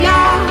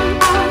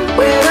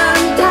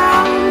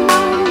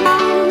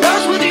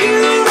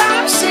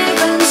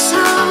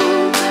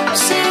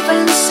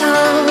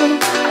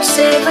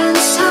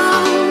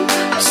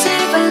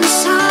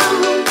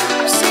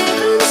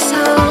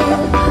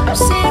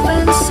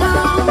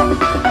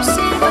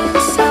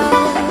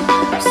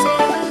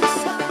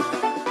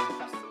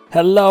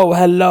Hello,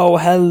 hello,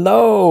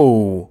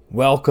 hello.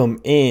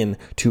 Welcome in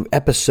to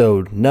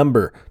episode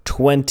number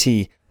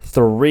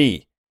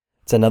 23.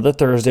 It's another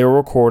Thursday we're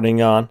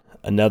recording on,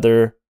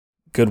 another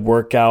good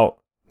workout.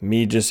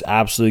 Me just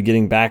absolutely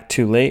getting back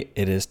too late.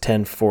 It is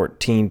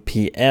 10:14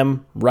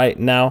 p.m. right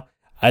now.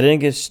 I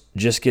didn't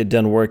just get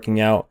done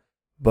working out,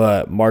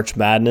 but March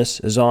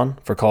Madness is on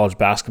for college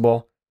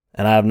basketball,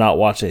 and I have not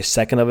watched a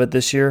second of it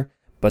this year.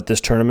 But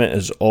this tournament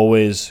is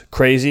always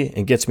crazy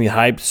and gets me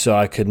hyped, so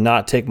I could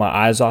not take my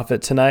eyes off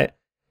it tonight.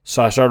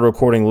 So I started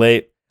recording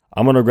late.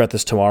 I'm going to regret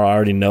this tomorrow. I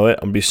already know it.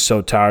 I'm going to be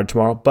so tired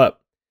tomorrow. But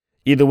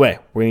either way,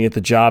 we're going to get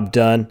the job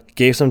done.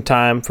 Gave some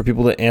time for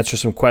people to answer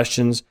some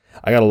questions.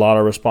 I got a lot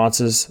of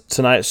responses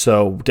tonight,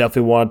 so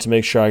definitely wanted to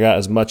make sure I got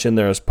as much in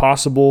there as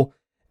possible.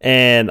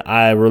 And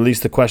I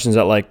released the questions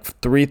at like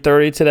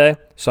 3:30 today.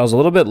 So I was a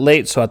little bit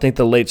late, so I think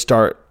the late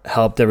start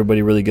helped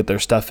everybody really get their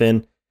stuff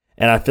in.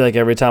 And I feel like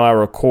every time I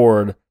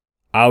record,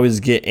 I always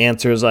get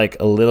answers like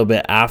a little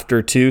bit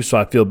after too, so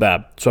I feel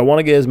bad. So I want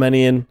to get as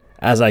many in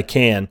as I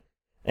can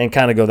and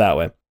kind of go that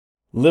way.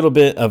 Little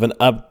bit of an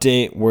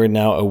update. We're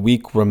now a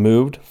week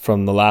removed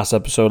from the last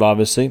episode,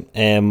 obviously,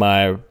 and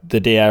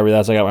the day I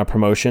realized I got my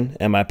promotion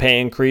and my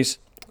pay increase.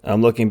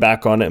 I'm looking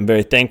back on it. I'm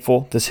very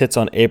thankful. This hits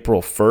on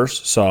April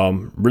 1st, so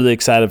I'm really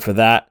excited for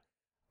that.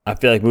 I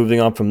feel like moving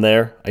on from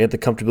there, I get the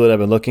comfortability I've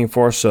been looking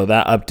for. So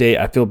that update,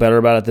 I feel better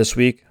about it this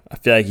week. I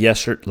feel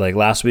like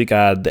last week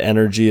I had the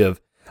energy of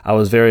I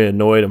was very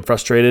annoyed and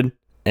frustrated.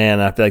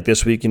 And I feel like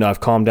this week, I've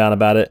calmed down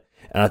about it.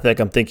 And I feel like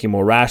I'm thinking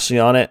more rationally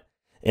on it.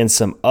 In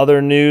some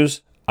other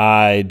news,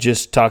 I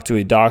just talked to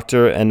a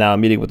doctor and now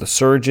I'm meeting with a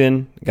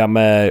surgeon. Got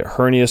my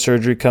hernia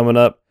surgery coming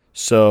up.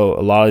 So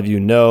a lot of you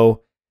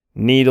know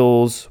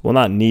needles, well,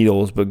 not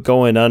needles, but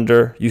going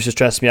under used to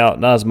stress me out.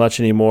 Not as much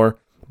anymore,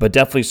 but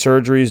definitely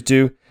surgeries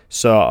do.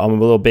 So I'm a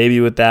little baby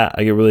with that.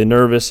 I get really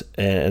nervous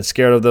and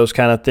scared of those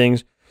kind of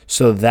things.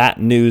 So that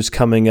news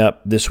coming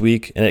up this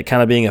week and it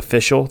kind of being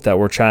official that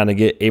we're trying to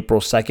get April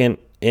 2nd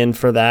in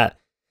for that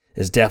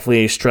is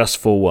definitely a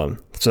stressful one.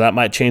 So that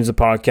might change the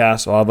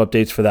podcast. I'll have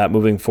updates for that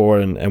moving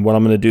forward and what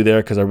I'm going to do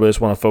there because I really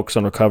just want to focus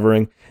on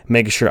recovering,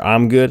 making sure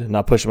I'm good,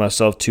 not pushing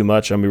myself too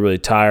much. I'm going to be really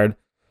tired.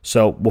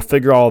 So we'll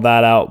figure all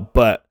that out,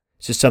 but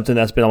it's just something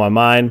that's been on my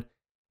mind.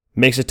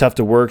 Makes it tough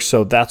to work,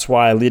 so that's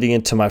why leading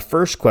into my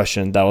first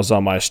question that was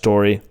on my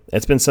story,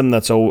 it's been something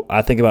that's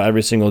I think about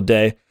every single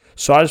day.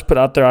 So I just put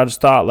out there, I just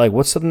thought, like,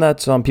 what's something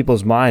that's on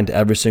people's mind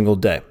every single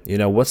day?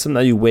 What's something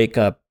that you wake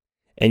up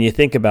and you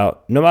think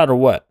about no matter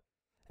what?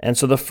 And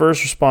so the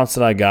first response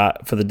that I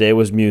got for the day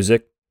was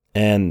music,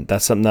 and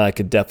that's something that I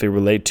could definitely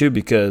relate to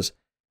because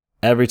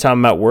every time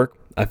I'm at work,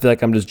 I feel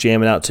like I'm just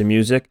jamming out to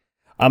music.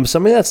 I'm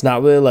somebody that's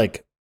not really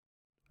like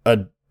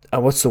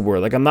what's the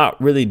word? Like I'm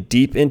not really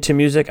deep into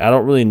music. I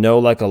don't really know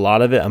like a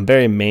lot of it. I'm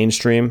very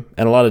mainstream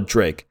and a lot of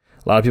Drake.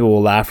 A lot of people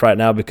will laugh right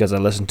now because I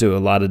listen to a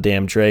lot of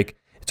damn Drake.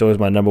 It's always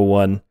my number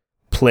one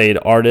played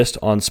artist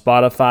on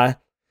Spotify.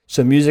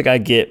 So music I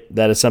get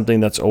that is something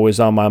that's always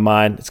on my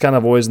mind. It's kind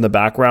of always in the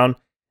background.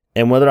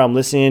 And whether I'm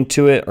listening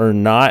to it or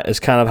not is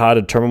kind of how I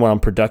determine when I'm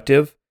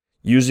productive.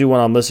 Usually when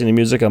I'm listening to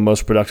music, I'm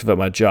most productive at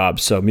my job.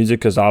 So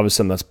music is obviously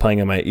something that's playing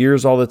in my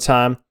ears all the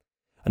time.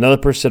 Another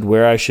person said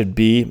where I should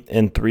be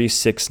in 3,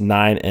 6,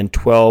 9, and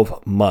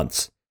 12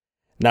 months.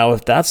 Now,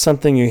 if that's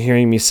something you're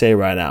hearing me say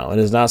right now, it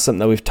is not something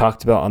that we've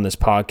talked about on this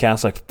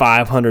podcast like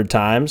 500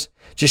 times,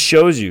 just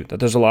shows you that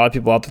there's a lot of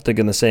people out there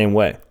thinking the same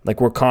way. Like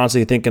we're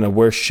constantly thinking of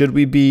where should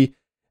we be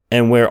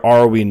and where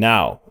are we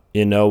now?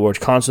 We're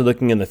constantly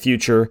looking in the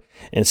future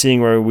and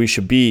seeing where we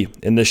should be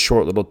in this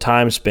short little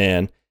time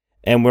span.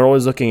 And we're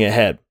always looking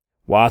ahead.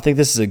 While I think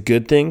this is a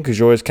good thing because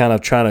you're always kind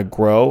of trying to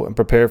grow and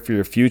prepare for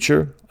your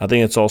future, I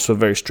think it's also a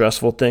very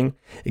stressful thing.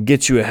 It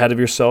gets you ahead of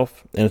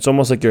yourself, and it's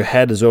almost like your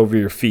head is over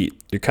your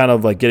feet. You're kind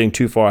of like getting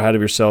too far ahead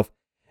of yourself,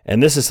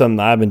 and this is something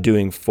that I've been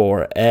doing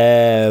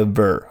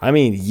forever. I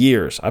mean,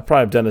 years. I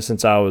probably have done it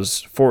since I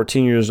was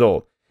 14 years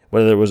old,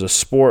 whether it was a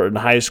sport in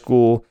high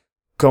school,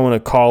 going to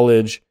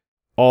college,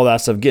 all that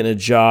stuff, getting a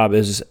job.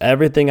 Is just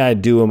everything I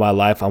do in my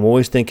life, I'm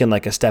always thinking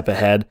like a step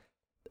ahead,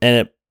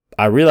 and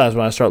I realize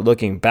when I start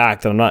looking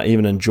back that I'm not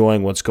even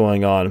enjoying what's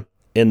going on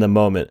in the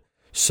moment.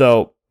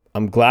 So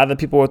I'm glad that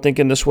people are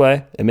thinking this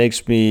way. It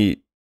makes me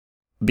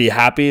be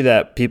happy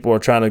that people are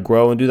trying to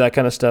grow and do that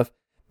kind of stuff.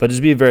 But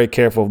just be very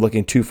careful of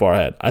looking too far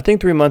ahead. I think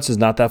 3 months is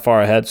not that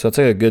far ahead, so it's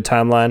like a good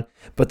timeline.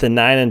 But the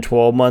 9 and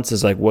 12 months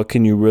is like what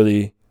can you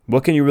really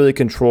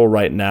control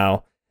right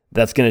now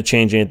that's going to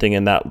change anything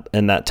in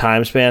that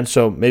time span.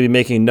 So maybe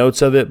making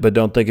notes of it, but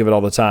don't think of it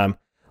all the time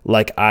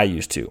like I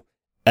used to.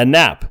 A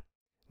nap.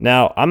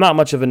 Now, I'm not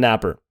much of a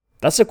napper.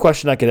 That's a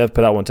question I could have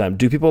put out one time.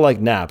 Do people like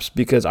naps?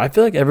 Because I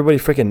feel like everybody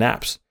freaking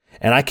naps,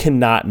 and I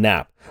cannot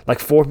nap. Like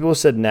 4 people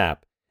said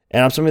nap,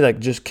 and I'm somebody that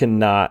just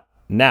cannot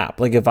nap.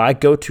 Like if I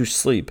go to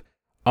sleep,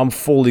 I'm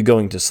fully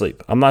going to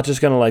sleep. I'm not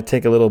just going to like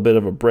take a little bit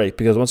of a break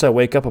because once I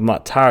wake up, I'm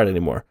not tired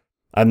anymore.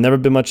 I've never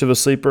been much of a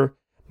sleeper.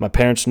 My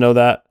parents know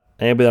that.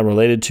 Anybody I'm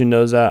related to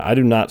knows that. I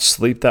do not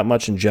sleep that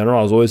much in general.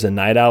 I was always a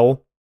night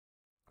owl.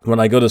 When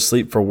I go to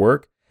sleep for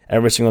work,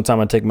 every single time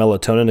I take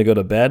melatonin to go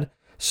to bed.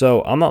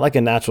 So I'm not like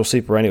a natural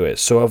sleeper anyways.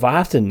 So if I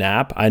have to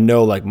nap, I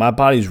know like my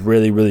body's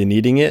really, really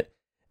needing it.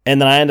 And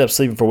then I end up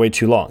sleeping for way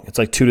too long. It's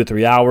like 2 to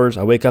 3 hours.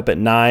 I wake up at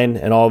 9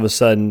 and all of a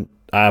sudden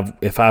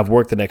if I have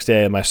work the next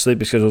day, my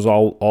sleeping schedule is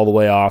all the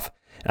way off.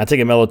 And I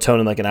take a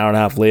melatonin like an hour and a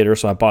half later.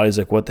 So my body's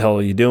like, what the hell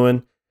are you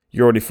doing?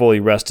 You're already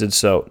fully rested.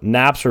 So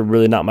naps are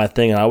really not my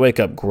thing. And I wake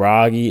up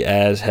groggy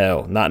as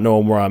hell, not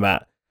knowing where I'm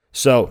at.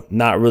 So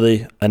not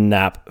really a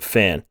nap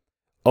fan.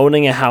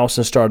 Owning a house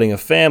and starting a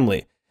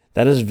family.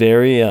 That is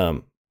very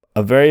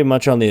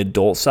much on the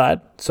adult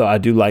side. So I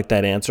do like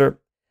that answer.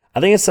 I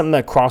think it's something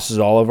that crosses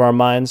all of our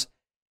minds.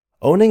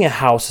 Owning a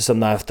house is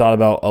something I've thought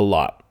about a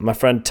lot. My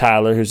friend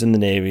Tyler, who's in the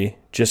Navy,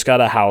 just got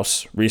a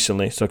house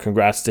recently, so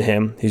congrats to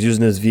him. He's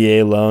using his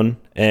VA loan,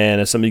 and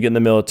as somebody you get in the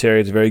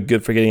military, it's very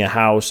good for getting a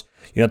house.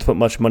 You don't have to put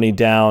much money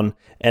down,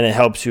 and it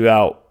helps you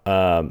out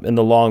in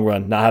the long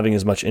run, not having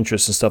as much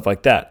interest and stuff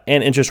like that.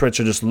 And interest rates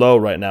are just low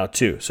right now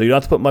too, so you don't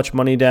have to put much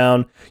money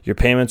down. Your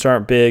payments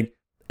aren't big,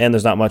 and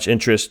there's not much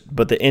interest.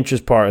 But the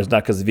interest part is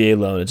not because of the VA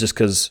loan; it's just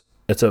because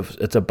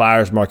it's a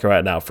buyer's market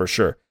right now for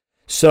sure.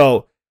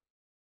 So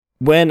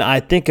when I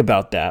think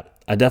about that,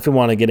 I definitely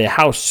want to get a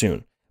house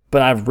soon.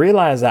 But I've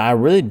realized that I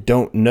really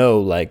don't know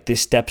like the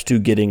steps to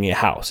getting a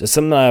house. It's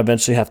something that I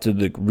eventually have to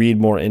like, read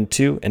more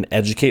into and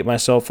educate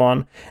myself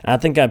on. And I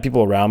think I have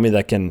people around me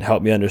that can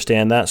help me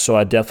understand that. So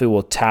I definitely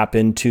will tap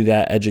into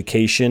that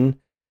education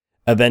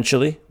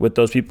eventually with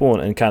those people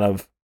and kind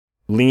of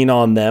lean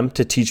on them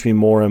to teach me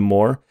more and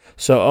more.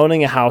 So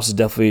owning a house is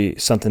definitely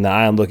something that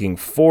I am looking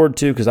forward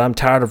to because I'm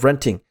tired of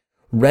renting.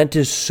 Rent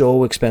is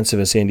so expensive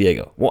in San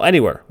Diego. Well,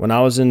 anywhere. When I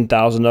was in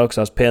Thousand Oaks,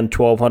 I was paying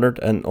 $1,200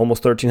 and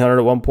almost $1,300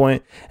 at one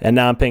point, and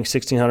now I'm paying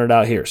 $1,600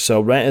 out here.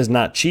 So rent is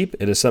not cheap.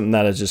 It is something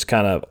that is just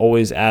kind of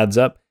always adds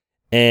up,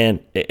 and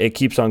it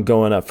keeps on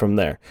going up from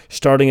there.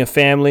 Starting a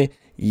family,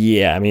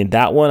 yeah, I mean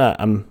that one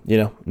I'm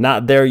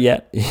not there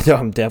yet.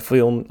 I'm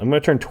definitely I'm going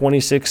to turn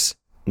 26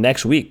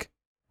 next week,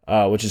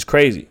 which is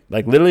crazy.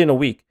 Like literally in a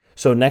week.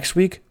 So next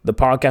week the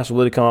podcast will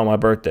literally come out on my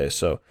birthday.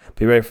 So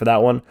be ready for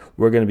that one.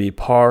 We're going to be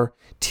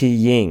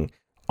partying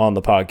on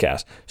the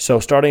podcast.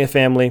 So starting a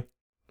family,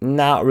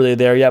 not really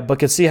there yet, but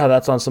can see how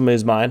that's on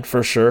somebody's mind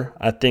for sure.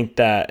 I think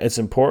that it's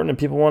important and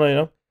people want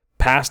to,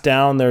 pass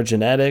down their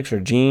genetics or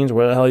genes,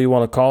 whatever the hell you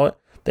want to call it.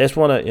 They just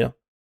want to,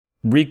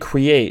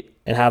 recreate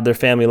and have their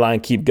family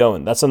line keep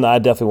going. That's something that I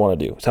definitely want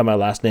to do. It's have my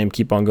last name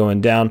keep on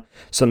going down.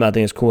 Something I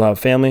think is cool to have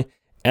a family.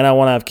 And I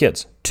want to have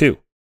kids, 2,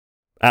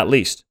 at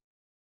least.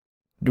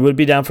 Would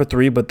be down for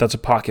 3, but that's a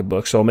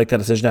pocketbook, so I'll make that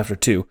decision after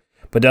 2.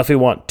 But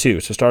definitely want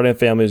 2. So starting a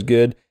family is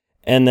good.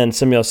 And then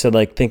somebody else said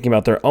like thinking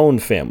about their own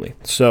family.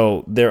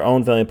 So their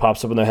own family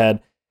pops up in their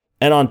head.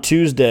 And on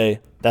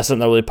Tuesday, that's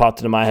something that really popped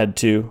into my head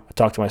too. I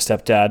talked to my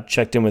stepdad,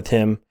 checked in with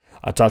him.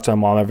 I talk to my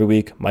mom every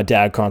week. My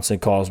dad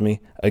constantly calls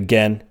me.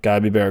 Again, gotta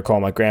be better call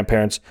my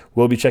grandparents.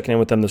 We'll be checking in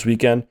with them this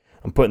weekend.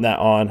 I'm putting that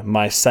on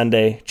my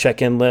Sunday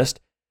check-in list.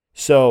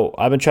 So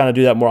I've been trying to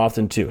do that more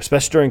often too,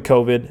 especially during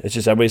COVID. It's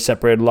just everybody's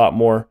separated a lot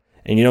more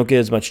and you don't get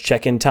as much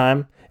check-in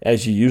time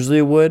as you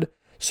usually would.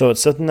 So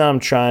it's something that I'm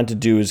trying to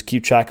do is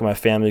keep track of my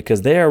family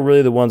because they are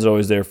really the ones that are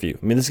always there for you.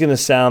 I mean, this is going to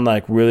sound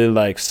like really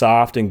like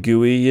soft and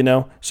gooey,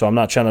 so I'm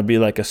not trying to be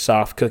like a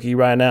soft cookie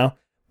right now,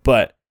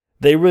 but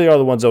they really are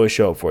the ones that always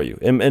show up for you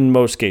in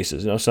most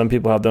cases. Some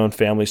people have their own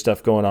family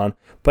stuff going on,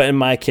 but in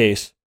my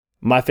case,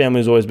 my family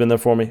has always been there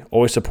for me,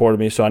 always supported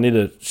me. So I need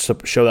to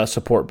show that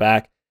support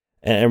back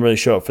and really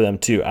show up for them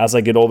too. As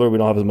I get older, we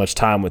don't have as much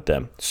time with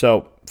them.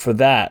 So for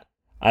that,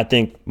 I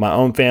think my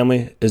own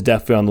family is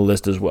definitely on the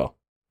list as well.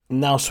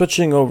 Now,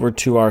 switching over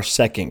to our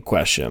second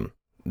question.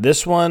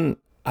 This one,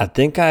 I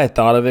think I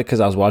thought of it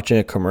because I was watching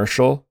a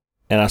commercial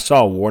and I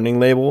saw a warning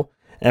label.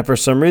 And for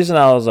some reason,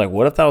 I was like,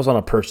 what if that was on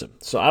a person?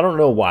 So I don't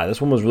know why.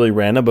 This one was really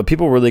random, but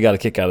people really got a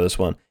kick out of this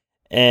one.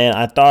 And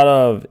I thought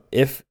of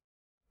if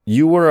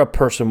you were a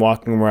person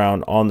walking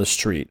around on the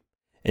street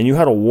and you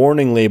had a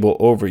warning label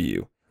over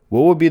you,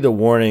 what would be the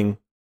warning?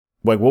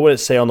 Like, what would it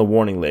say on the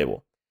warning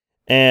label?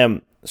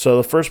 And so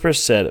the first person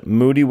said,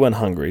 moody when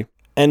hungry.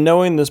 And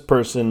knowing this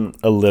person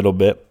a little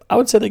bit, I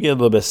would say they get a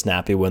little bit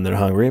snappy when they're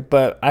hungry,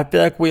 but I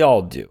feel like we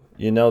all do.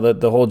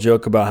 The whole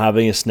joke about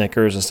having a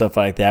Snickers and stuff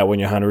like that. When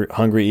you're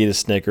hungry, eat a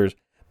Snickers.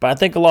 But I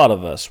think a lot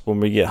of us,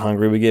 when we get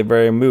hungry, we get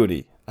very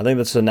moody. I think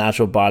that's a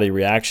natural body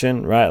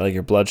reaction, right? Like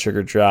your blood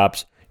sugar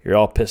drops, you're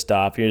all pissed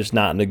off, you're just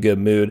not in a good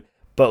mood.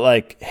 But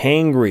like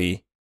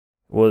hangry,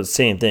 well, the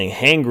same thing.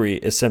 Hangry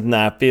is something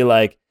that I feel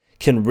like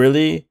can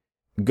really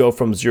go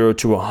from 0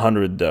 to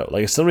 100 though.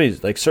 Like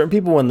certain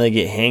people when they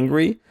get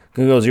hangry,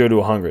 can go 0 to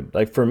 100.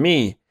 Like for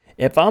me,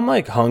 if I'm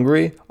like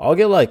hungry, I'll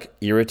get like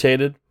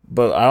irritated,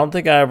 but I don't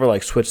think I ever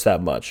like switch that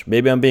much.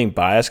 Maybe I'm being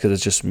biased because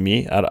it's just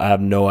me. I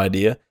have no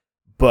idea.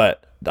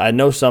 But I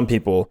know some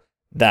people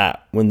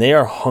that when they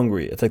are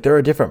hungry, it's like they're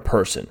a different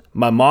person.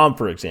 My mom,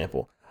 for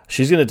example,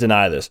 she's going to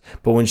deny this,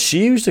 but when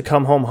she used to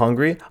come home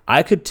hungry,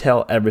 I could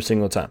tell every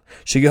single time.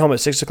 She'd get home at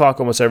 6 o'clock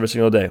almost every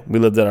single day. We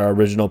lived at our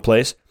original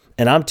place.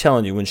 And I'm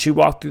telling you, when she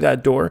walked through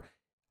that door,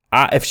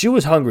 if she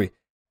was hungry,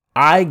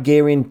 I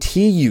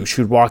guarantee you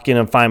she would walk in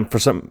and find for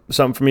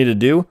something for me to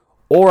do,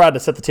 or I had to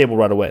set the table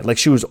right away. Like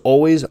she was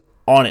always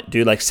on it,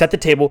 dude. Like set the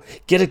table,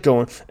 get it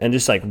going, and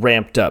just like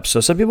ramped up.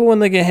 So some people when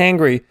they get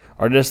hangry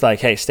are just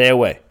like, hey, stay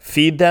away.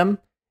 Feed them,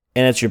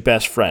 and it's your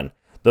best friend.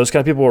 Those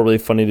kind of people are really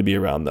funny to be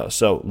around though.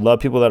 So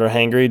love people that are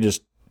hangry,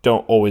 just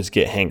don't always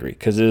get hangry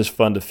because it is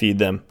fun to feed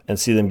them and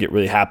see them get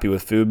really happy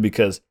with food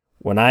because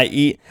when I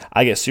eat,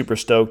 I get super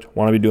stoked,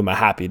 want to be doing my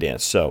happy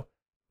dance. So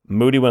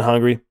moody when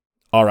hungry,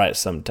 all right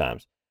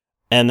sometimes.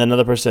 And then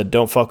another person said,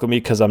 don't fuck with me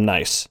because I'm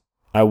nice.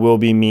 I will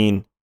be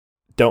mean.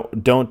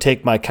 Don't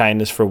take my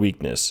kindness for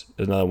weakness,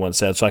 another one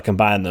said. So I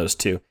combined those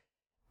two.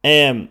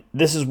 And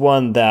this is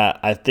one that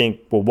I think,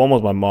 well, one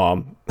was my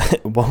mom,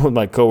 one was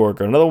my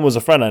coworker, another one was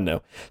a friend I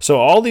know. So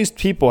all these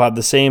people have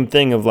the same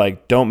thing of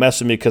like, don't mess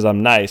with me because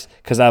I'm nice,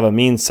 because I have a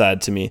mean side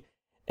to me.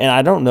 And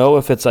I don't know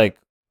if it's like,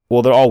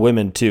 well, they're all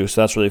women too,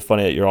 so that's really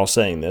funny that you're all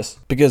saying this.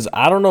 Because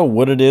I don't know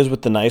what it is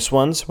with the nice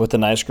ones, with the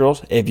nice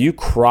girls. If you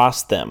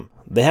cross them,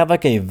 they have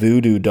like a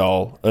voodoo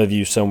doll of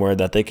you somewhere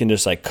that they can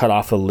just like cut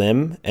off a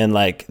limb and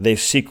like they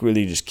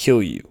secretly just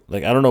kill you.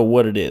 Like I don't know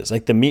what it is.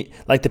 Like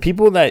the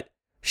people that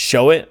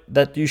show it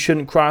that you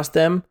shouldn't cross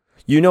them,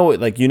 you know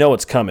it, like you know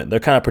it's coming. They're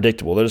kind of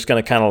predictable. They're just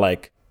gonna kind of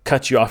like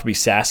cut you off and be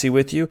sassy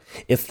with you.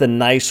 It's the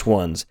nice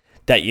ones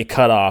that you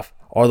cut off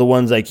are the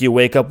ones like you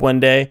wake up one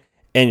day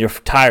and your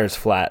tire's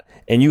flat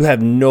and you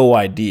have no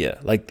idea.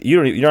 Like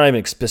you're not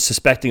even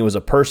suspecting it was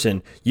a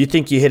person. You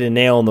think you hit a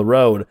nail in the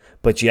road,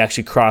 but you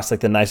actually crossed like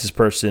the nicest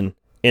person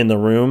in the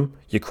room.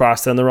 You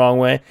crossed them the wrong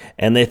way,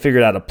 and they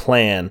figured out a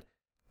plan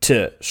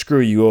to screw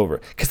you over.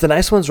 Because the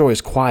nice ones are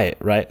always quiet,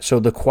 right? So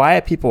the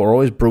quiet people are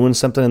always brewing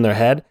something in their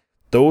head.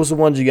 Those are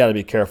the ones you got to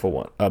be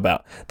careful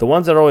about. The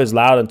ones that are always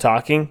loud and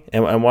talking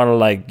and want to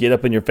like get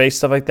up in your face,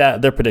 stuff like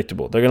that, they're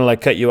predictable. They're going to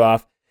like cut you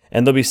off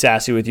and they'll be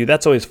sassy with you.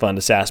 That's always fun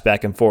to sass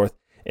back and forth.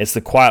 It's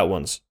the quiet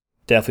ones.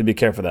 Definitely be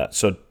careful of that.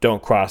 So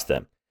don't cross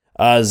them.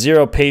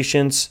 Zero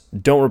patience.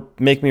 Don't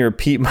make me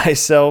repeat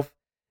myself.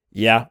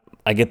 Yeah,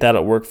 I get that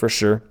at work for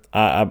sure.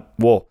 I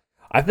feel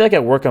like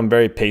at work I'm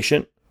very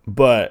patient,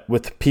 but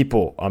with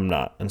people I'm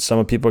not. And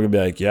some people are going to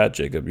be like, yeah,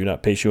 Jacob, you're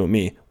not patient with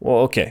me. Well,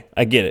 okay,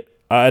 I get it.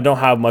 I don't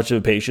have much of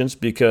a patience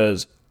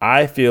because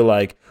I feel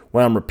like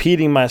when I'm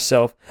repeating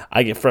myself,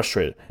 I get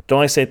frustrated.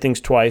 Don't I say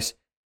things twice,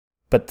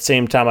 but at the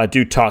same time, I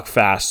do talk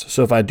fast.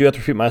 So if I do have to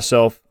repeat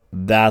myself,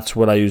 that's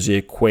what I usually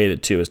equate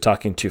it to, is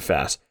talking too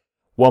fast.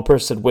 One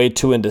person said way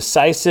too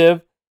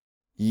indecisive.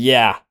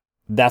 Yeah,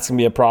 that's going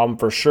to be a problem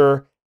for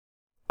sure.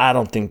 I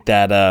don't think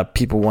that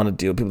people want to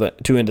deal with people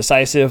that are too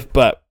indecisive,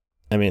 but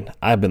I mean,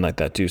 I've been like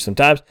that too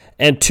sometimes.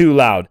 And too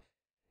loud.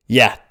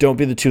 Yeah, don't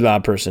be the too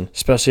loud person,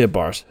 especially at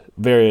bars.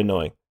 Very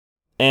annoying.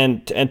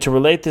 And to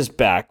relate this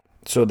back,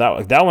 so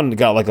that one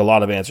got like a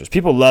lot of answers.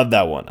 People love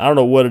that one. I don't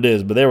know what it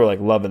is, but they were like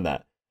loving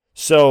that.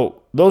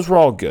 So those were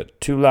all good.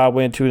 Too loud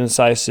when too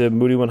indecisive,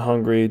 moody when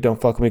hungry, don't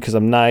fuck with me because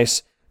I'm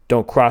nice,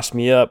 don't cross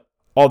me up,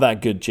 all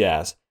that good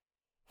jazz.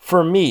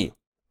 For me,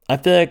 I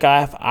feel like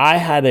if I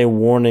had a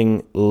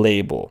warning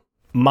label,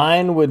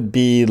 mine would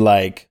be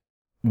like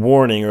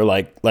warning or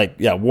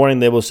warning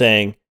label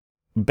saying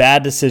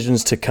bad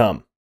decisions to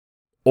come.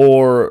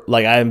 Or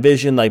like I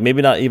envision like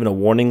maybe not even a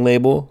warning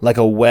label, like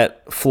a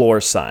wet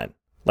floor sign,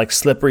 like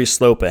slippery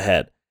slope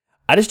ahead.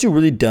 I just do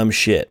really dumb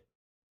shit.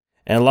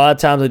 And a lot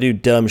of times I do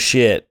dumb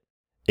shit.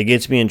 It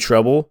gets me in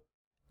trouble.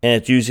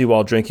 And it's usually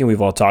while drinking.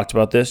 We've all talked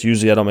about this.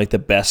 Usually I don't make the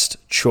best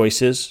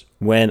choices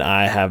when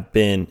I have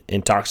been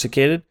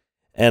intoxicated.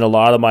 And a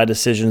lot of my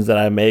decisions that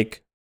I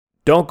make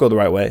don't go the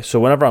right way. So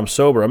whenever I'm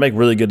sober, I make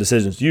really good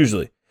decisions,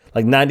 usually,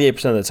 like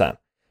 98% of the time.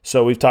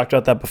 So we've talked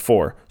about that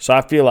before. So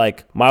I feel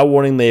like my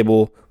warning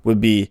label would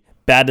be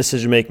bad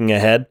decision making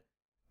ahead.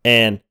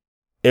 And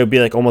it would be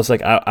like almost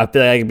like I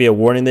feel like I could be a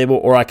warning label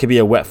or I could be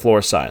a wet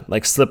floor sign,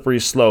 like slippery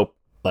slope,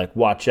 like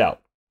watch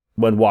out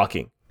when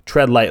walking,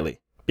 tread lightly,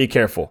 be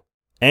careful.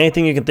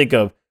 Anything you can think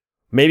of,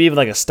 maybe even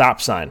like a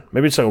stop sign,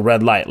 maybe it's like a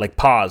red light, like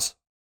pause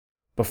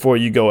before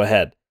you go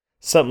ahead,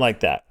 something like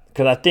that.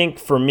 Because I think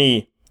for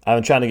me, I've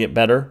been trying to get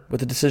better with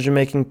the decision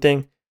making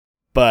thing.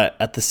 But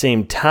at the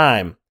same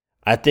time,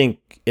 I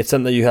think it's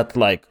something that you have to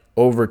like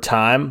over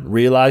time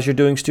realize you're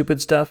doing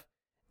stupid stuff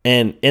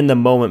and in the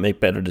moment make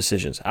better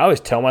decisions. I always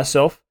tell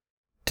myself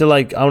to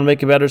like, I'm going to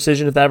make a better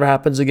decision if that ever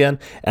happens again.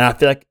 And I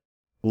feel like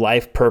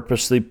life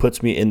purposely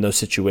puts me in those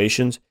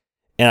situations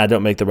and I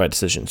don't make the right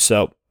decision.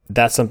 So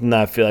that's something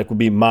that I feel like would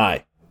be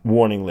my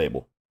warning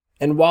label.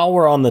 And while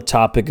we're on the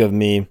topic of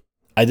me,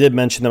 I did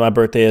mention that my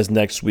birthday is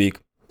next week.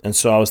 And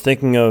so I was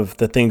thinking of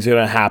the things that are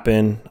going to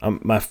happen.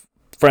 My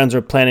friends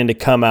are planning to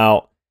come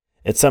out.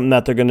 It's something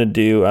that they're going to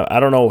do. I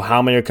don't know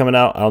how many are coming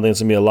out. I don't think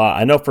it's going to be a lot.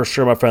 I know for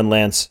sure my friend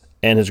Lance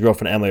and his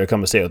girlfriend Emily are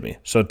coming to stay with me.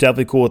 So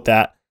definitely cool with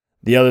that.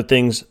 The other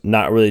things,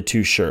 not really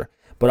too sure.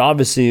 But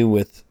obviously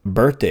with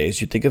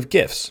birthdays, you think of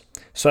gifts.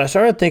 So I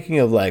started thinking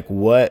of like,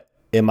 what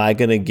am I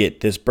going to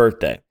get this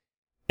birthday?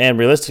 And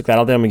realistically, I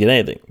don't think I'm going to get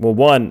anything. Well,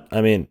 one,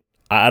 I mean,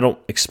 I don't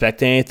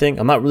expect anything.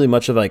 I'm not really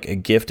much of like a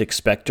gift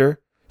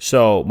expector.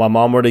 So my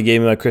mom already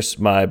gave me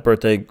my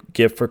birthday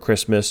gift for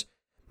Christmas.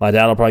 My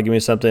dad will probably give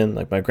me something.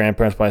 Like my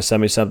grandparents probably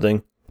send me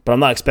something. But I'm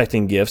not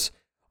expecting gifts.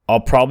 I'll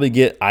probably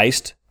get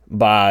iced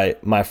by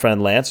my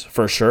friend Lance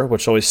for sure,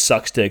 which always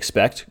sucks to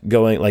expect.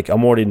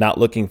 I'm already not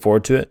looking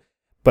forward to it.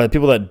 But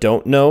people that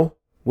don't know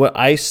what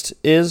iced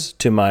is,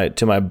 to my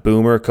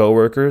boomer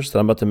coworkers that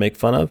I'm about to make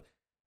fun of,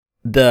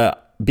 the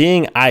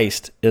being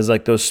iced is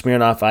like those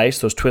Smirnoff Ice,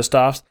 those twist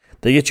offs.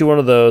 They get you one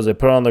of those, they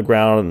put it on the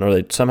ground, or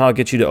they somehow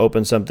get you to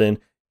open something,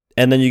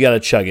 and then you got to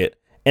chug it.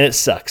 And it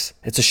sucks.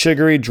 It's a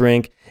sugary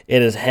drink.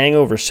 It is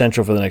hangover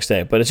central for the next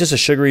day, but it's just a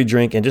sugary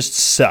drink and just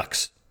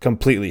sucks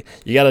completely.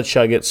 You got to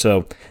chug it,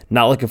 so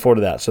not looking forward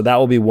to that. So that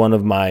will be one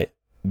of my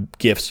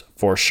gifts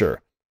for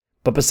sure.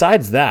 But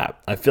besides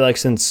that, I feel like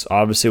since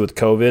obviously with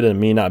COVID and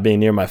me not being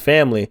near my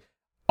family,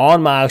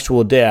 on my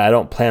actual day, I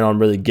don't plan on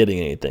really getting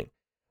anything.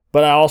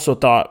 But I also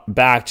thought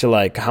back to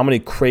like how many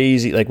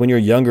crazy, like when you're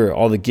younger,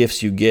 all the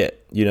gifts you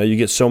get, you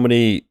get so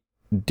many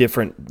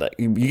different, like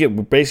you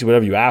get basically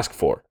whatever you ask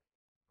for.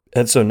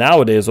 And so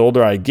nowadays, the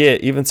older I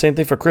get, even same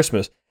thing for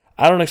Christmas,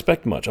 I don't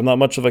expect much. I'm not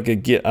much of like a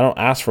gift. I don't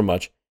ask for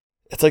much.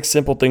 It's like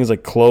simple things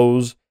like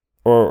clothes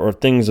or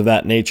things of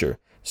that nature.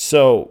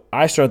 So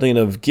I started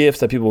thinking of gifts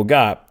that people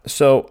got.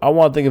 So I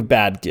want to think of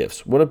bad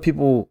gifts. What have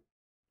people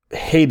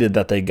hated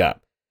that they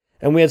got?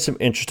 And we had some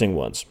interesting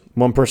ones.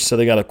 One person said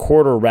they got a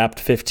quarter wrapped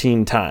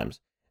 15 times.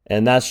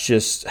 And that's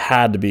just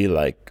had to be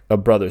like a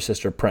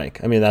brother-sister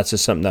prank. I mean, that's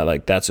just something that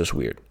like, that's just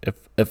weird.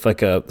 If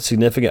like a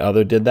significant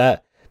other did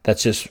that,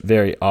 that's just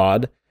very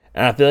odd.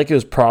 And I feel like it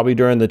was probably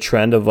during the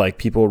trend of like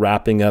people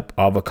wrapping up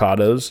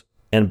avocados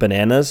and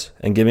bananas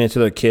and giving it to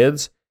their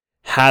kids.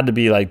 Had to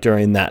be like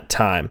during that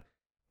time.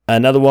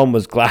 Another one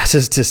was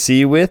glasses to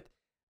see with.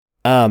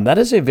 That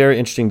is a very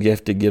interesting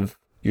gift to give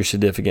your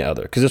significant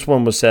other, because this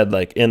one was said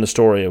like in the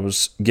story, it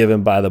was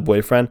given by the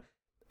boyfriend.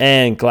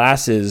 And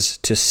glasses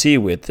to see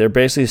with, they're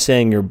basically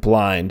saying you're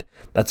blind.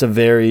 That's a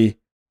very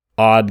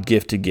odd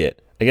gift to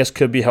get. I guess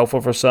could be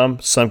helpful for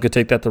some. Some could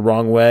take that the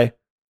wrong way.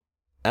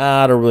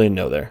 I don't really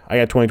know there. I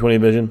got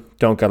 20/20 vision.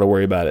 Don't got to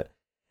worry about it.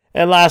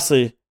 And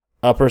lastly,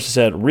 a person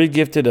said,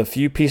 re-gifted a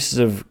few pieces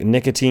of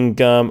nicotine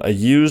gum, a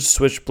used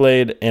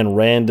switchblade, and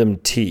random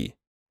tea.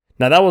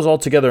 Now, that was all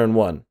together in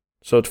one.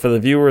 So for the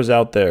viewers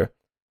out there,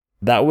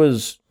 that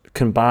was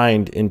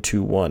combined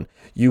into one.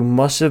 You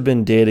must have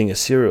been dating a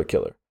serial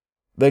killer.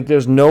 Like,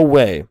 there's no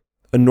way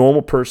a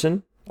normal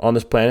person on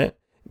this planet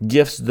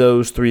gifts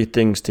those three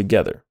things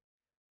together.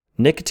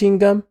 Nicotine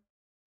gum,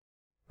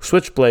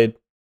 switchblade,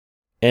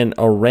 and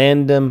a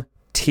random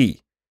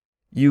tea.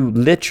 You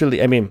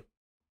literally, I mean,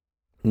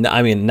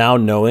 now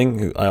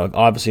knowing, I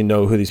obviously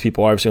know who these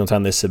people are every single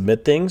time they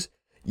submit things,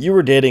 you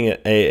were dating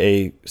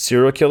a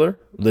serial killer,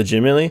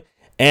 legitimately,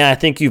 and I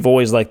think you've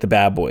always liked the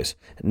bad boys.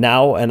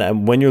 Now,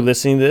 and when you're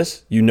listening to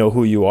this, you know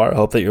who you are. I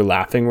hope that you're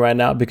laughing right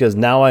now, because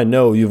now I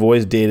know you've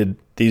always dated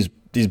these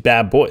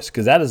bad boys,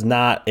 because that is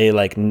not a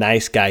like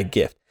nice guy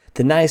gift.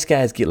 The nice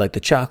guys get like the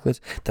chocolates,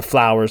 the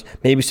flowers,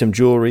 maybe some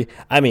jewelry.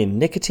 I mean,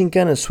 nicotine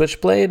gun and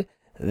switchblade,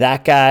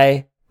 that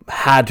guy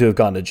had to have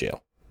gone to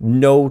jail.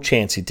 No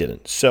chance he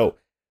didn't. So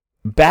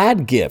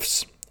bad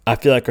gifts, I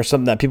feel like, are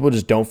something that people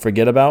just don't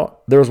forget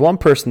about. There was one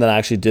person that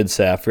actually did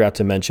say, I forgot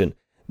to mention,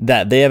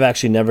 that they have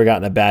actually never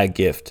gotten a bad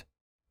gift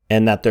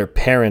and that their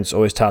parents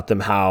always taught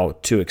them how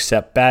to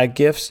accept bad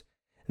gifts.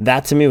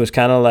 That to me was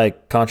kind of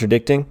like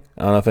contradicting.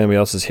 I don't know if anybody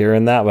else is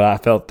hearing that, but I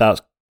felt that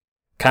was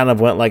kind of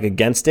went like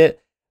against it,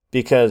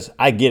 because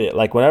I get it.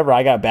 Like whenever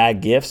I got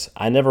bad gifts,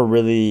 I never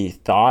really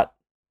thought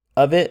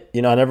of it. I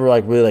never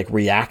like really like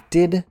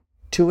reacted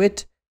to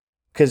it,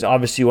 because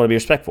obviously you want to be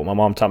respectful. My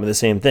mom taught me the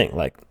same thing.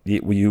 Like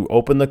you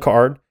open the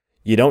card,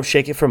 you don't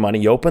shake it for money.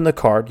 You open the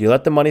card, you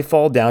let the money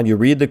fall down, you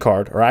read the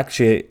card, or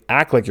actually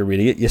act like you're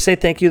reading it. You say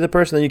thank you to the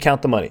person, then you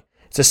count the money.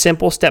 It's a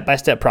simple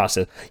step-by-step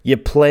process. You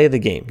play the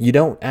game. You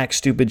don't act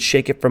stupid,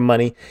 shake it for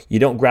money. You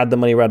don't grab the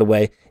money right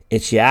away.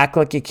 It's you act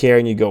like you care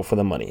and you go for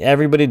the money.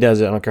 Everybody does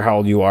it. I don't care how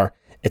old you are.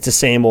 It's the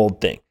same old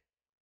thing.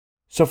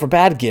 So for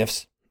bad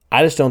gifts,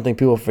 I just don't think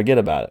people forget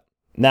about it.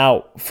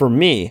 Now, for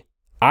me,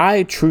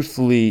 I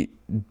truthfully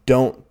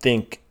don't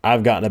think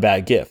I've gotten a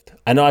bad gift.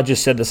 I know I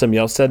just said that somebody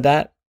else said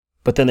that,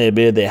 but then they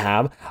admitted they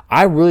have.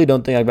 I really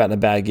don't think I've gotten a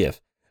bad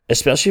gift,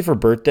 especially for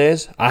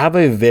birthdays. I have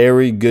a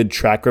very good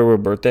track record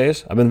with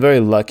birthdays. I've been very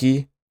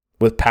lucky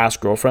with past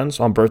girlfriends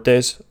on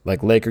birthdays,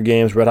 like Laker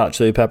games, Red Hot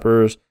Chili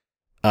Peppers,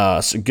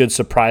 good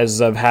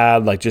surprises I've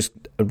had, like just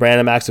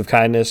random acts of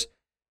kindness,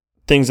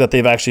 things that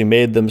they've actually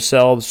made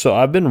themselves. So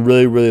I've been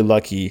really, really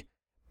lucky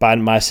by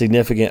my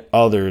significant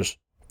others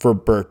for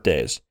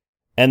birthdays.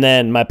 And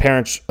then my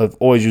parents have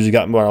always usually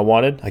gotten me what I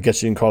wanted. I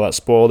guess you can call that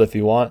spoiled if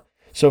you want.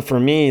 So for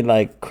me,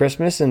 like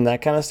Christmas and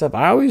that kind of stuff,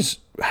 I always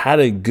had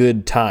a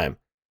good time.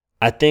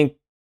 I think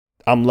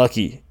I'm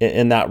lucky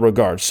in that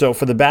regard. So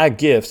for the bad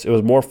gifts, it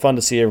was more fun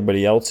to see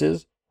everybody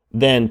else's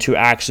than to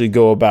actually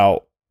go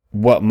about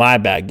what my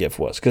bad gift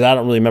was, because I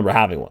don't really remember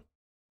having one.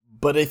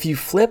 But if you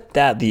flip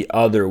that the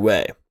other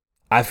way,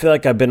 I feel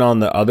like I've been on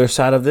the other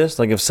side of this.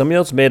 Like if somebody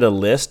else made a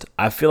list,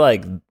 I feel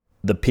like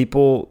the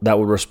people that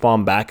would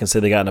respond back and say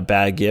they got a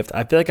bad gift,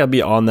 I feel like I'd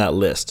be on that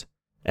list.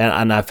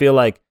 And I feel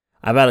like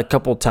I've had a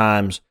couple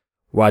times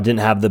where I didn't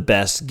have the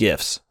best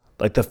gifts.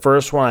 Like the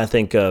first one I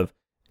think of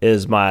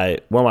is one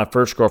of my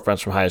first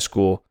girlfriends from high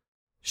school.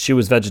 She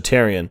was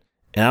vegetarian,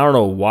 and I don't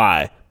know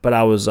why, but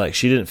I was like,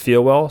 she didn't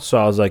feel well, so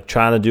I was like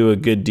trying to do a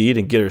good deed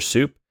and get her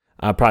soup.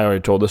 I probably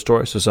already told this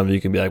story, so some of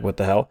you can be like, what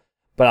the hell?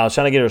 But I was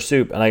trying to get her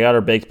soup, and I got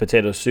her baked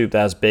potato soup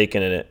that has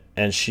bacon in it,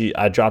 and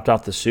I dropped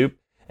off the soup,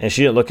 and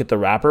she didn't look at the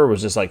wrapper,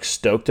 was just like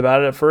stoked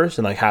about it at first,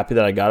 and like happy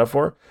that I got it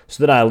for her.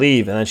 So then I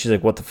leave, and then she's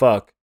like, what the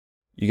fuck?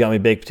 You got me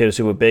baked potato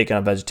soup with bacon,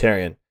 I'm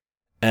vegetarian.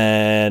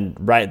 And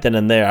right then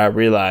and there, I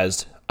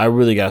realized I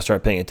really got to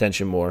start paying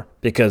attention more,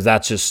 because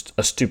that's just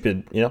a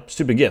stupid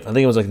gift. I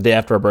think it was like the day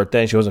after her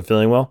birthday, and she wasn't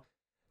feeling well.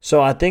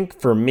 So I think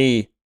for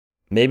me,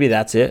 maybe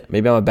that's it.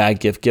 Maybe I'm a bad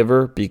gift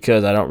giver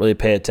because I don't really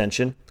pay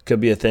attention. Could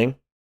be a thing.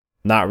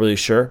 Not really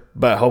sure.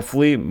 But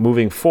hopefully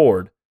moving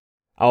forward,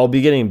 I'll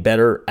be getting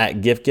better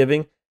at gift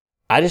giving.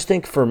 I just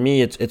think for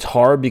me, it's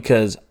hard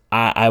because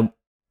I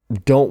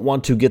don't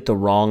want to get the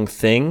wrong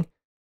thing.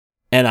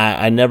 And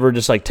I never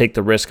just like take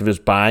the risk of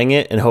just buying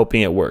it and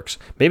hoping it works.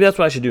 Maybe that's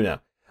what I should do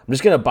now. I'm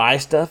just going to buy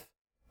stuff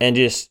and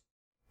just,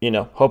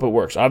 hope it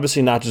works.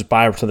 Obviously not just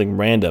buy something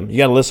random. You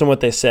got to listen to what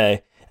they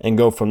say and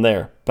go from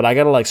there. But I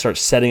got to like start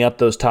setting up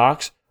those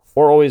talks,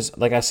 or always,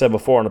 like I said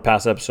before in a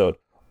past episode,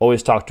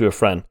 always talk to a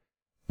friend.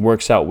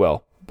 Works out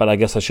well. But I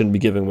guess I shouldn't be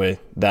giving away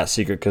that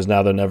secret because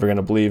now they're never going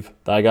to believe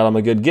that I got them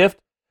a good gift.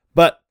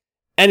 But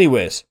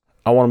anyways,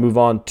 I want to move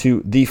on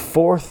to the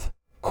fourth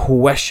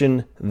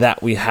question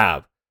that we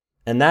have.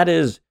 And that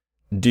is,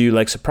 do you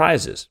like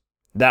surprises?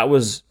 That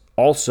was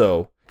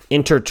also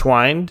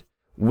intertwined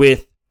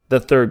with the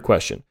third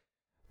question.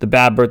 The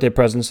bad birthday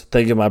presents,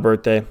 thinking of my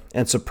birthday,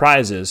 and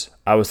surprises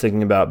I was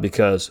thinking about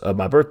because of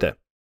my birthday.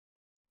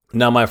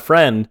 Now, my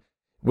friend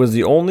was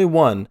the only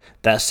one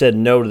that said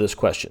no to this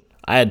question.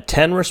 I had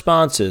 10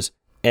 responses,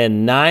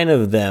 and 9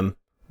 of them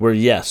were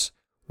yes.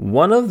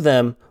 One of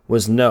them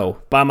was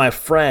no, by my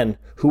friend,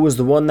 who was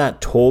the one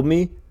that told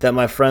me that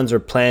my friends are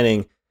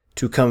planning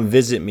to come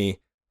visit me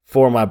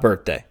for my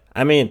birthday.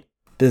 I mean,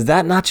 does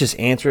that not just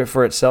answer it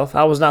for itself?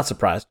 I was not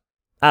surprised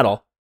at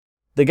all.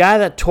 The guy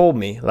that told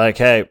me, like,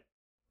 hey,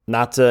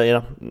 not to,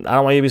 I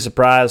don't want you to be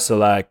surprised. So,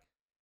 like,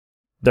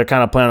 they're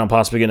kind of planning on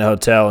possibly getting a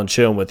hotel and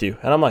chilling with you.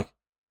 And I'm like,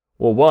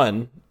 well,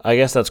 one, I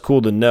guess that's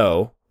cool to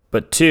know.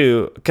 But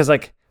two, because,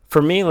 like,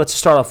 for me, let's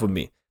start off with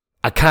me.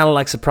 I kind of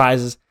like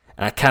surprises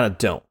and I kind of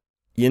don't.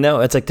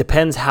 It's like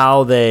depends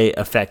how they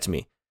affect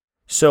me.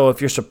 So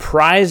if you're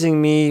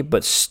surprising me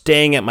but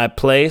staying at my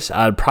place,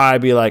 I'd probably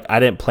be like, I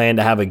didn't plan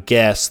to have a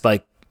guest.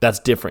 Like, that's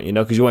different,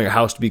 because you want your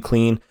house to be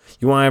clean.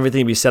 You want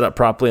everything to be set up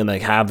properly and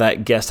like have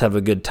that guest have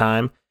a good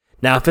time.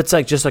 Now, if it's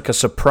like just like a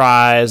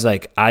surprise,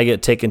 like I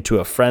get taken to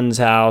a friend's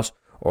house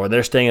or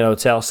they're staying at a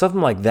hotel,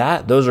 something like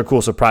that, those are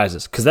cool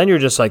surprises. Because then you're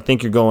just like,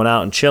 think you're going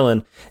out and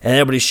chilling and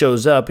everybody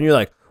shows up and you're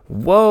like,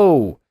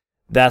 whoa,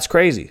 that's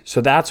crazy.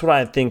 So that's what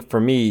I think for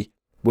me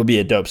would be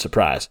a dope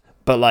surprise.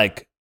 But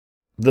like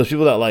those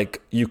people that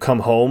like you come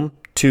home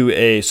to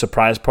a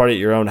surprise party at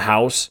your own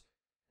house,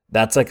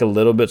 that's like a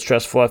little bit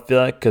stressful, I feel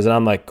like, because then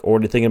I'm like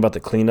already thinking about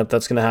the cleanup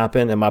that's going to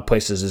happen and my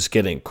place is just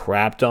getting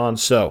crapped on.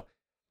 So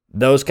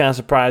those kind of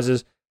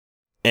surprises,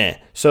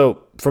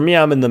 So for me,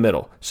 I'm in the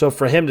middle. So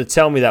for him to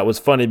tell me that was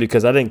funny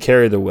because I didn't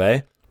care either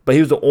way, but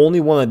he was the only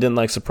one that didn't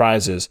like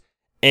surprises.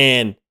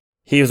 And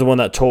he was the one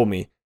that told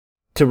me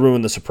to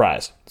ruin the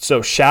surprise.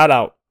 So shout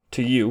out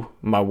to you,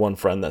 my one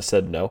friend that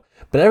said no,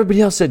 but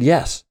everybody else said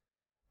yes.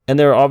 And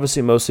they were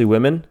obviously mostly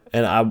women.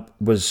 And I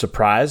was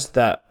surprised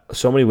that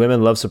so many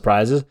women love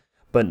surprises,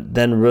 but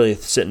then really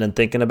sitting and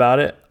thinking about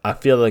it, I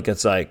feel like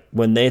it's like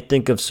when they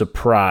think of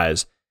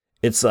surprise,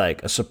 it's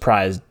like a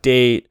surprise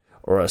date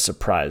or a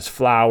surprise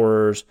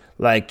flowers,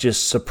 like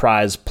just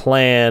surprise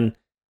plan,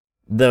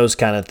 those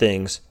kind of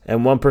things.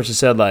 And one person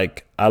said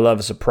like, I love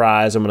a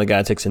surprise. I'm when a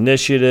guy takes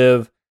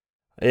initiative.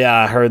 Yeah,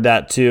 I heard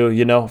that too,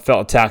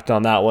 felt attacked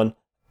on that one.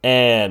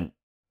 And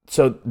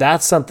so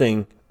that's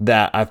something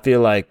that I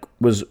feel like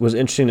was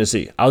interesting to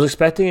see. I was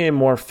expecting a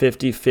more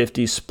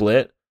 50-50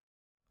 split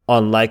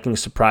on liking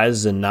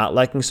surprises and not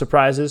liking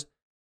surprises,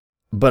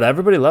 but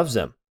everybody loves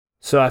them.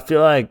 So I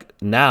feel like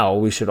now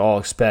we should all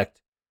expect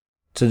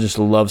to just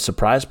love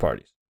surprise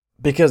parties,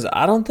 because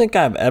I don't think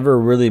I've ever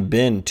really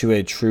been to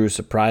a true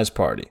surprise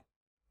party.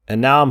 And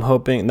now I'm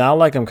kind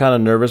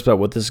of nervous about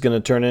what this is going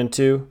to turn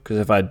into, because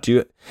if I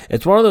do,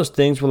 it's one of those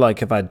things where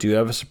like if I do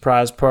have a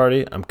surprise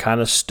party, I'm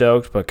kind of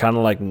stoked, but kind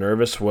of like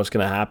nervous for what's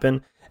going to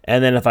happen.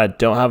 And then if I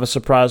don't have a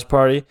surprise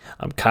party,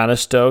 I'm kind of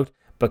stoked,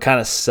 but kind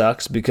of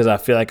sucks because I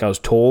feel like I was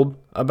told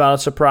about a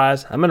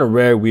surprise. I'm in a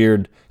very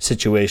weird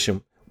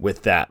situation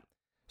with that.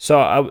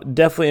 So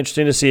definitely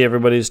interesting to see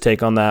everybody's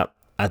take on that.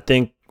 I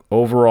think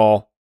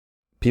overall,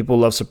 people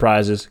love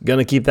surprises.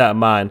 Gonna keep that in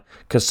mind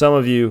because some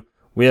of you,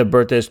 we have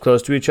birthdays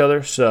close to each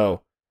other,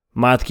 so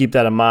might have to keep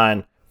that in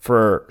mind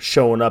for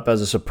showing up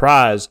as a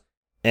surprise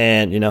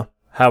and,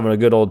 having a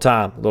good old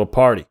time, a little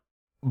party.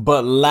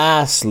 But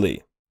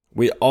lastly,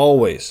 we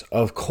always,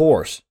 of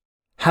course,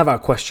 have our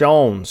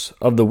questions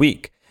of the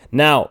week.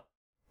 Now,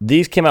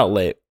 these came out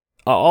late.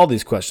 All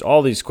these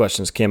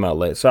questions came out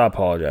late, so I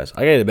apologize.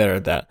 I gotta get better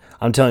at that.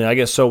 I'm telling you, I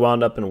get so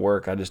wound up in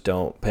work, I just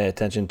don't pay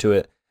attention to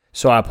it.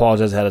 So I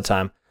apologize ahead of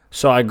time.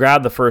 So I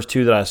grabbed the first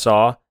two that I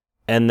saw,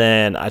 and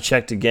then I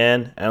checked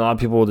again, and a lot of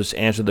people will just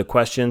answer the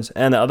questions.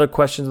 And the other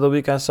questions of the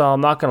week I saw,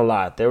 I'm not going to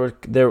lie, they were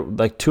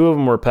like two of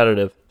them were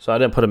repetitive, so I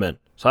didn't put them in.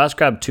 So I just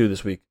grabbed two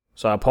this week.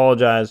 So I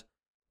apologize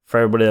for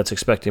everybody that's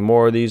expecting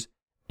more of these.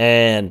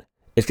 And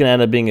it's going to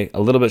end up being a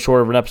little bit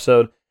shorter of an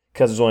episode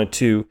because there's only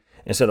two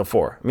instead of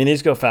four. I mean,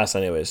 these go fast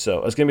anyways,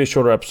 so it's going to be a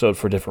shorter episode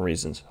for different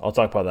reasons. I'll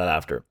talk about that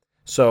after.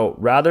 So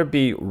rather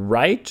be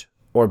right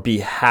or be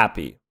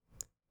happy?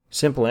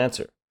 Simple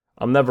answer.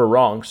 I'm never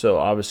wrong, so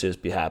obviously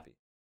just be happy.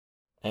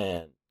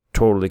 And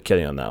totally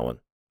kidding on that one.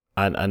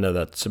 I know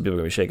that some people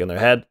are going to be shaking their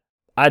head.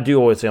 I do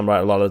always think I'm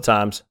right a lot of the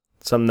times.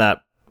 Something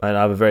that I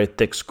have a very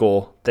thick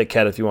skull, thick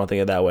head if you want to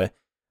think of it that way.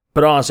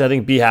 But honestly, I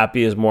think be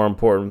happy is more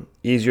important.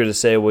 Easier to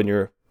say when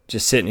you're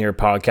just sitting here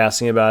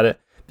podcasting about it,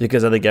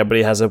 because I think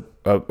everybody has a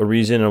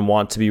reason and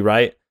want to be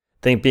right. I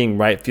think being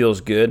right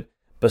feels good,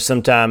 but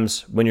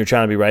sometimes when you're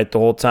trying to be right the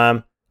whole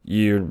time,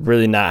 you're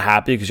really not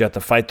happy because you have to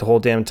fight the whole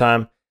damn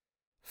time.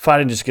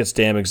 Fighting just gets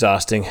damn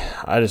exhausting.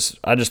 I just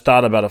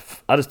thought about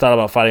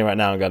fighting right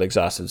now and got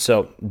exhausted.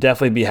 So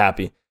definitely be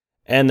happy.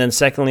 And then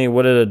secondly,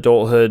 what did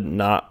adulthood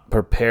not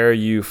prepare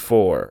you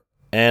for?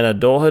 And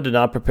adulthood did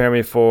not prepare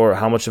me for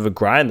how much of a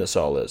grind this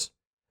all is.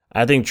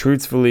 I think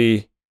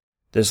truthfully,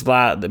 just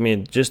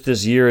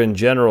this year in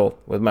general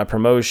with my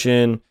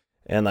promotion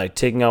and like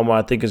taking on what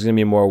I think is going to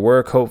be more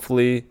work,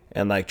 hopefully,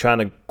 and like trying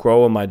to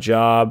grow in my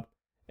job.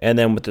 And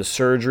then with the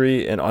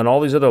surgery and on all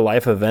these other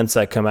life events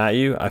that come at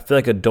you, I feel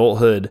like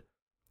adulthood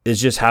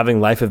is just having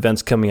life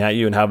events coming at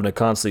you and having to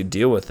constantly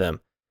deal with them.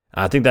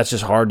 I think that's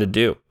just hard to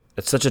do.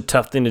 It's such a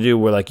tough thing to do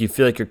where like you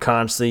feel like you're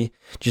constantly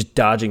just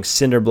dodging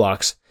cinder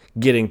blocks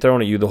getting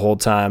thrown at you the whole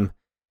time.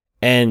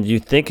 And you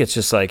think it's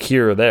just like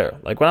here or there.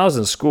 Like when I was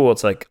in school,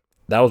 it's like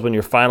that was when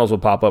your finals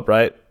would pop up,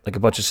 right? Like a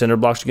bunch of cinder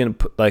blocks getting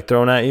like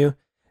thrown at you.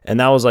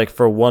 And that was like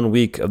for 1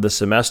 week of the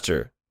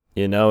semester,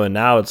 and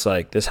now it's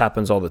like this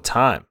happens all the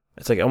time.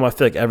 It's like, I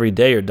feel like every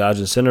day you're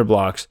dodging cinder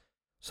blocks.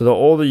 So the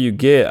older you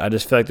get, I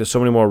just feel like there's so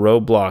many more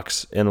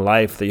roadblocks in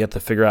life that you have to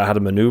figure out how to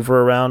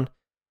maneuver around.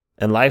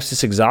 And life's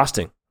just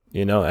exhausting.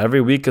 Every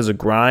week is a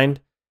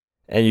grind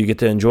and you get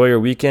to enjoy your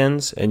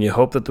weekends and you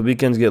hope that the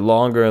weekends get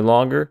longer and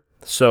longer.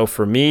 So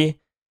for me,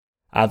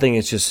 I think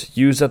it's just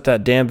use up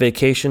that damn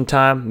vacation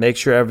time. Make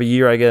sure every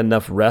year I get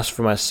enough rest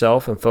for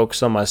myself and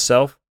focus on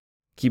myself.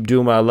 Keep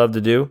doing what I love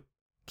to do.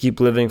 Keep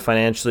living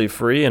financially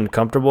free and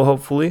comfortable,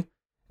 hopefully.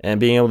 And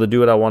being able to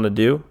do what I want to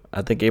do.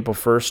 I think April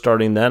 1st,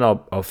 starting then,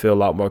 I'll feel a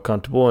lot more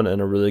comfortable and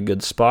in a really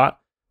good spot.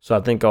 So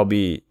I think I'll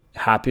be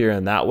happier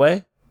in that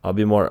way. I'll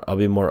be more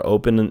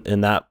open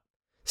in that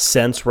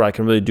sense where I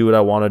can really do what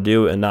I want to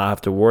do and not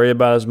have to worry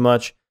about as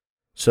much.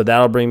 So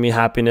that'll bring me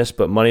happiness,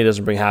 but money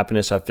doesn't bring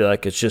happiness. I feel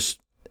like it's just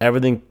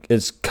everything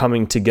is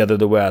coming together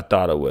the way I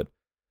thought it would.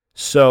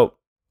 So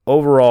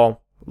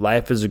overall,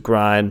 life is a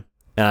grind,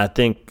 and I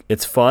think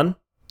it's fun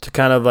to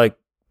kind of like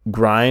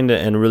grind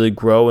and really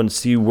grow and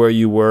see where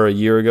you were a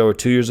year ago or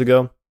 2 years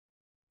ago.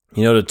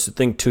 To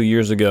think 2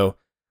 years ago,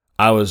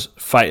 I was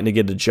fighting to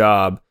get a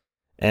job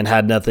and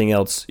had nothing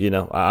else.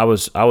 I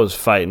was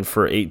fighting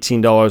for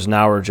 $18 an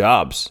hour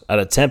jobs at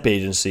a temp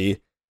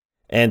agency,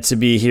 and to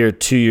be here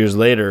 2 years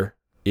later,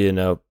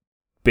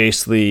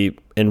 basically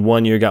in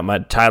 1 year got my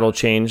title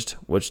changed,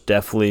 which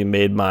definitely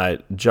made my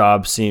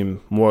job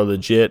seem more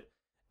legit.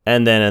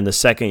 And then in the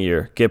second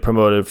year, get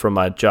promoted from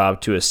my job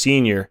to a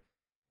senior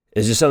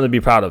is just something to be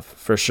proud of,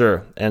 for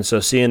sure. And so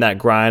seeing that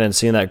grind and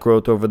seeing that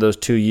growth over those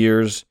 2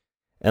 years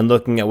and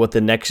looking at what the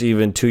next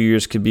even 2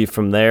 years could be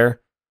from there,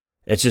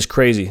 it's just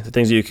crazy, the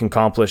things that you can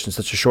accomplish in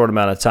such a short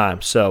amount of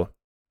time. So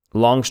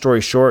long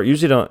story short,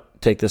 usually don't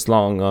take this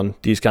long on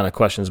these kind of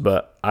questions,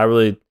 but I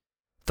really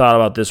thought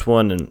about this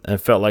one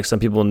and felt like some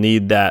people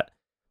need that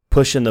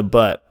push in the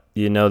butt,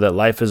 that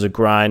life is a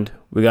grind.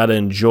 We got to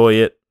enjoy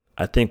it.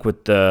 I think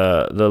with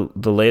the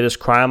latest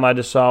crime I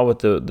just saw, with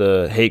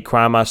the hate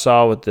crime I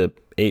saw with the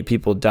 8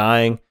 people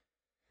dying,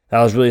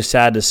 that was really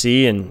sad to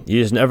see, and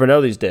you just never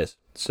know these days.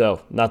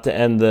 So not to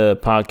end the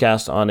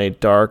podcast on a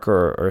dark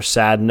or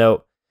sad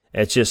note,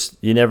 it's just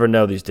you never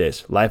know these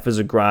days. Life is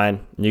a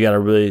grind, and you got to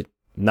really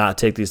not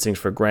take these things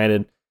for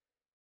granted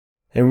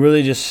and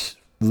really just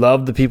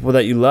love the people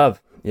that you love,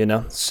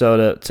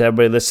 So to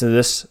everybody listening to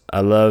this,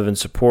 I love and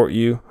support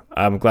you.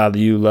 I'm glad that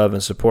you love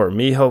and support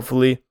me,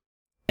 hopefully.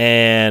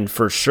 And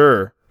for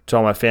sure, to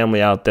all my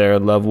family out there,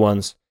 loved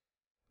ones,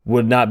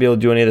 would not be able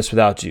to do any of this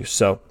without you.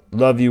 So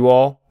love you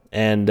all.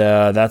 And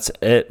that's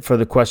it for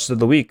the question of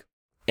the week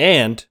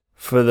and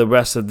for the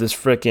rest of this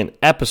freaking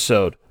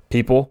episode,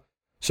 people.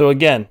 So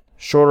again,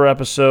 shorter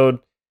episode,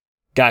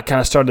 got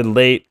kind of started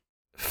late.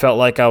 Felt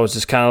like I was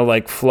just kind of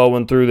like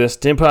flowing through this.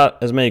 Didn't put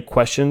out as many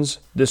questions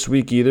this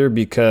week either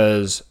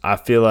because I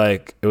feel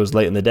like it was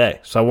late in the day.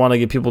 So I want to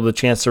give people the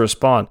chance to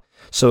respond.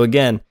 So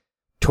again,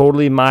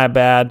 totally my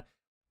bad.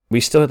 We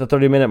still hit the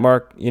 30-minute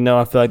mark.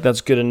 I feel like that's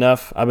good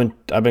enough. I've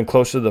been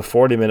closer to the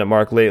 40-minute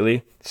mark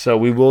lately. So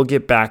we will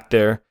get back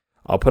there.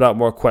 I'll put out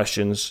more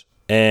questions,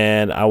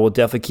 and I will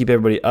definitely keep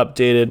everybody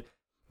updated.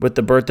 with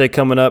the birthday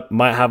coming up,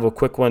 might have a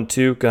quick one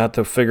too. Gonna have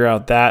to figure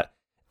out that.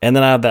 And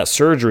then I have that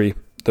surgery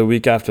the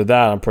week after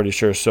that, I'm pretty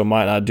sure. So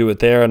might not do it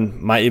there and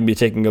might even be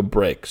taking a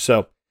break.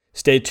 So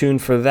stay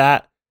tuned for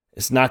that.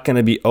 It's not going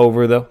to be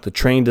over though. The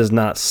train does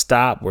not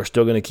stop. We're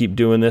still going to keep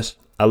doing this.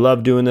 I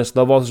love doing this.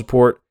 Love all the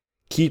support.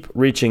 Keep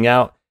reaching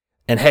out.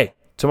 And hey,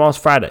 tomorrow's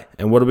Friday.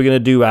 And what are we going to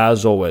do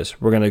as always?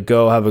 We're going to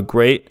go have a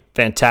great,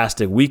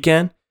 fantastic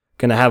weekend.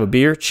 Going to have a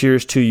beer.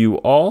 Cheers to you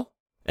all.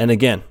 And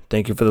again,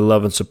 thank you for the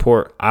love and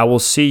support. I will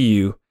see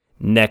you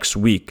next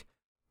week.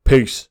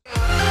 Peace.